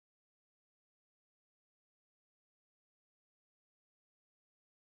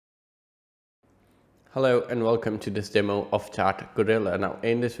Hello and welcome to this demo of Chat Gorilla. Now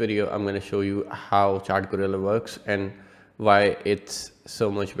in this video, I'm going to show you how Chat Gorilla works and why it's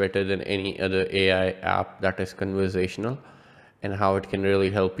so much better than any other AI app that is conversational, and how it can really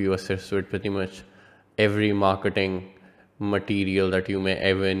help you assist with pretty much every marketing material that you may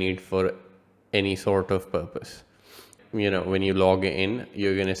ever need for any sort of purpose. When you log in,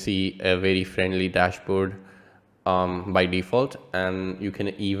 you're going to see a very friendly dashboard by default, and you can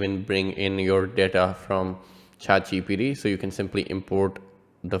even bring in your data from ChatGPT. So you can simply import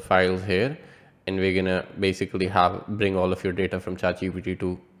the files here, and we're gonna basically bring all of your data from ChatGPT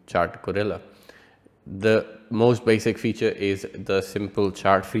to Chat Gorilla. The most basic feature is the simple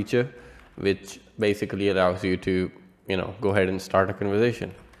chat feature, which basically allows you to go ahead and start a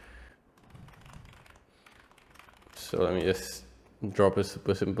conversation. So let me just drop a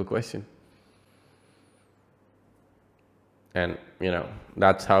super simple question. And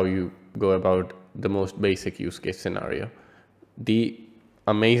that's how you go about the most basic use case scenario. The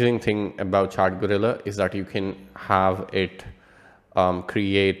amazing thing about Chat Gorilla is that you can have it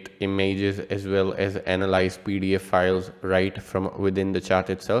create images as well as analyze PDF files right from within the chat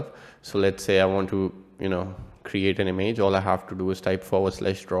itself. So let's say I want to create an image. All I have to do is type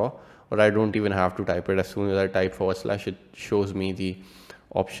 /draw, or I don't even have to type it. As soon as I type /, it shows me the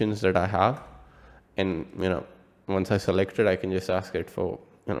options that I have, and once I select it, I can just ask it for,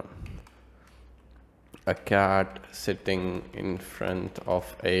 a cat sitting in front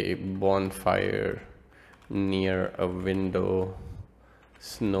of a bonfire near a window,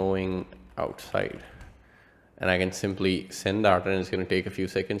 snowing outside. And I can simply send that, and it's going to take a few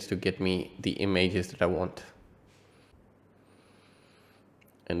seconds to get me the images that I want.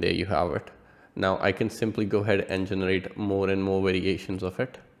 And there you have it. Now I can simply go ahead and generate more and more variations of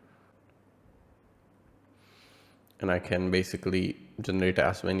it. And I can basically generate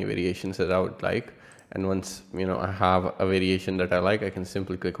as many variations as I would like. And once I have a variation that I like, I can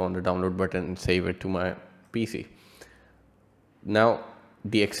simply click on the download button and save it to my PC. Now,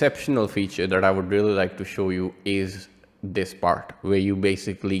 the exceptional feature that I would really like to show you is this part, where you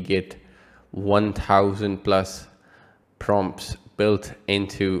basically get 1000 plus prompts built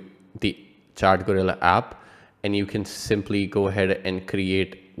into the Chat Gorilla app, and you can simply go ahead and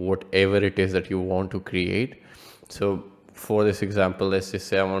create whatever it is that you want to create. So for this example, let's just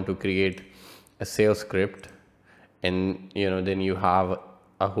say I want to create a sales script, and then you have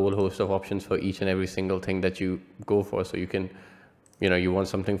a whole host of options for each and every single thing that you go for. So you can, you want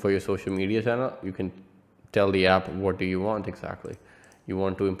something for your social media channel, you can tell the app what do you want exactly. You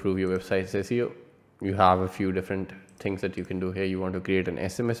want to improve your website's SEO, you have a few different things that you can do here. You want to create an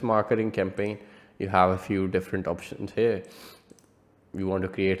SMS marketing campaign, you have a few different options here. You want to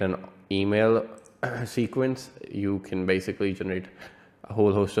create an email sequence, you can basically generate a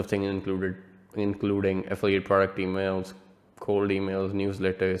whole host of things including affiliate product emails, cold emails,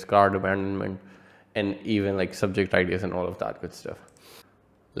 newsletters, cart abandonment, and even like subject ideas and all of that good stuff.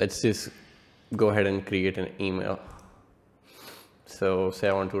 Let's just go ahead and create an email. So say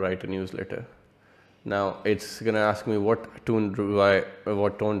I want to write a newsletter. Now it's gonna ask me what tone do I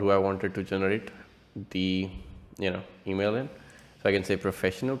want it to generate the email in. So I can say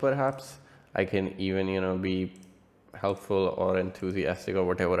professional perhaps. I can even be helpful or enthusiastic or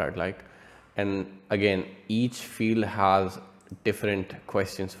whatever I'd like. And again, each field has different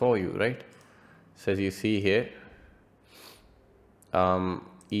questions for you, right? So as you see here,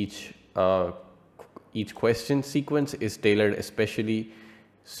 each question sequence is tailored especially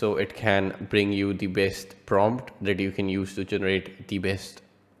so it can bring you the best prompt that you can use to generate the best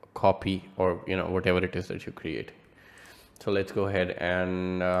copy or whatever it is that you create. So let's go ahead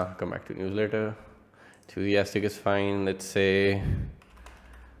and come back to newsletter. Enthusiastic is fine. Let's say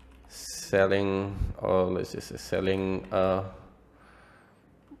selling, or let's just say selling a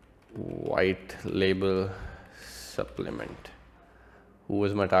white label supplement. Who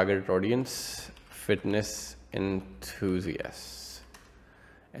was my target audience? Fitness enthusiasts.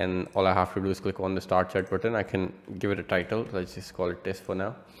 And all I have to do is click on the start chat button. I can give it a title. Let's just call it test for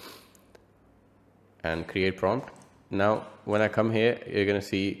now, and create prompt. Now, when I come here, you're going to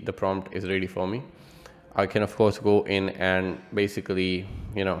see the prompt is ready for me. I can, of course, go in and basically,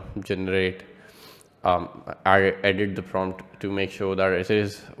 generate, edit the prompt to make sure that it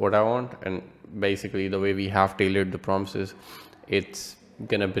is what I want. And basically, the way we have tailored the prompts is it's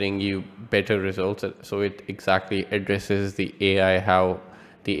going to bring you better results. So it exactly addresses the AI, how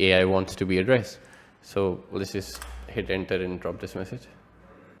the AI wants to be addressed. So let's just hit enter and drop this message.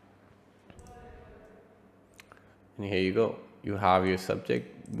 And here you go. You have your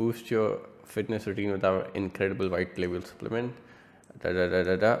subject: boost your fitness routine with our incredible white label supplement.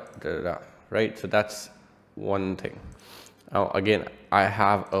 right? So that's one thing. Now, again, I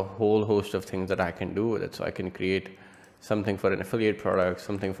have a whole host of things that I can do with it. So I can create something for an affiliate product,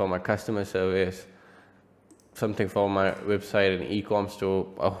 something for my customer service, something for my website and e-com store,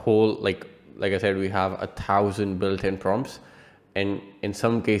 a whole, like I said, we have 1,000 built-in prompts, and in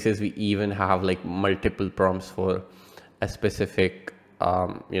some cases we even have like multiple prompts for a specific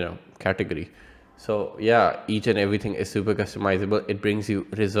category. So yeah, each and everything is super customizable. It brings you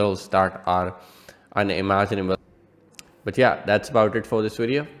results that are unimaginable. But yeah, that's about it for this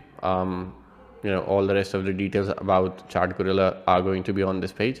video. All the rest of the details about Chat Gorilla are going to be on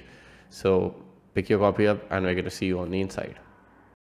this page. So pick your copy up and we're going to see you on the inside.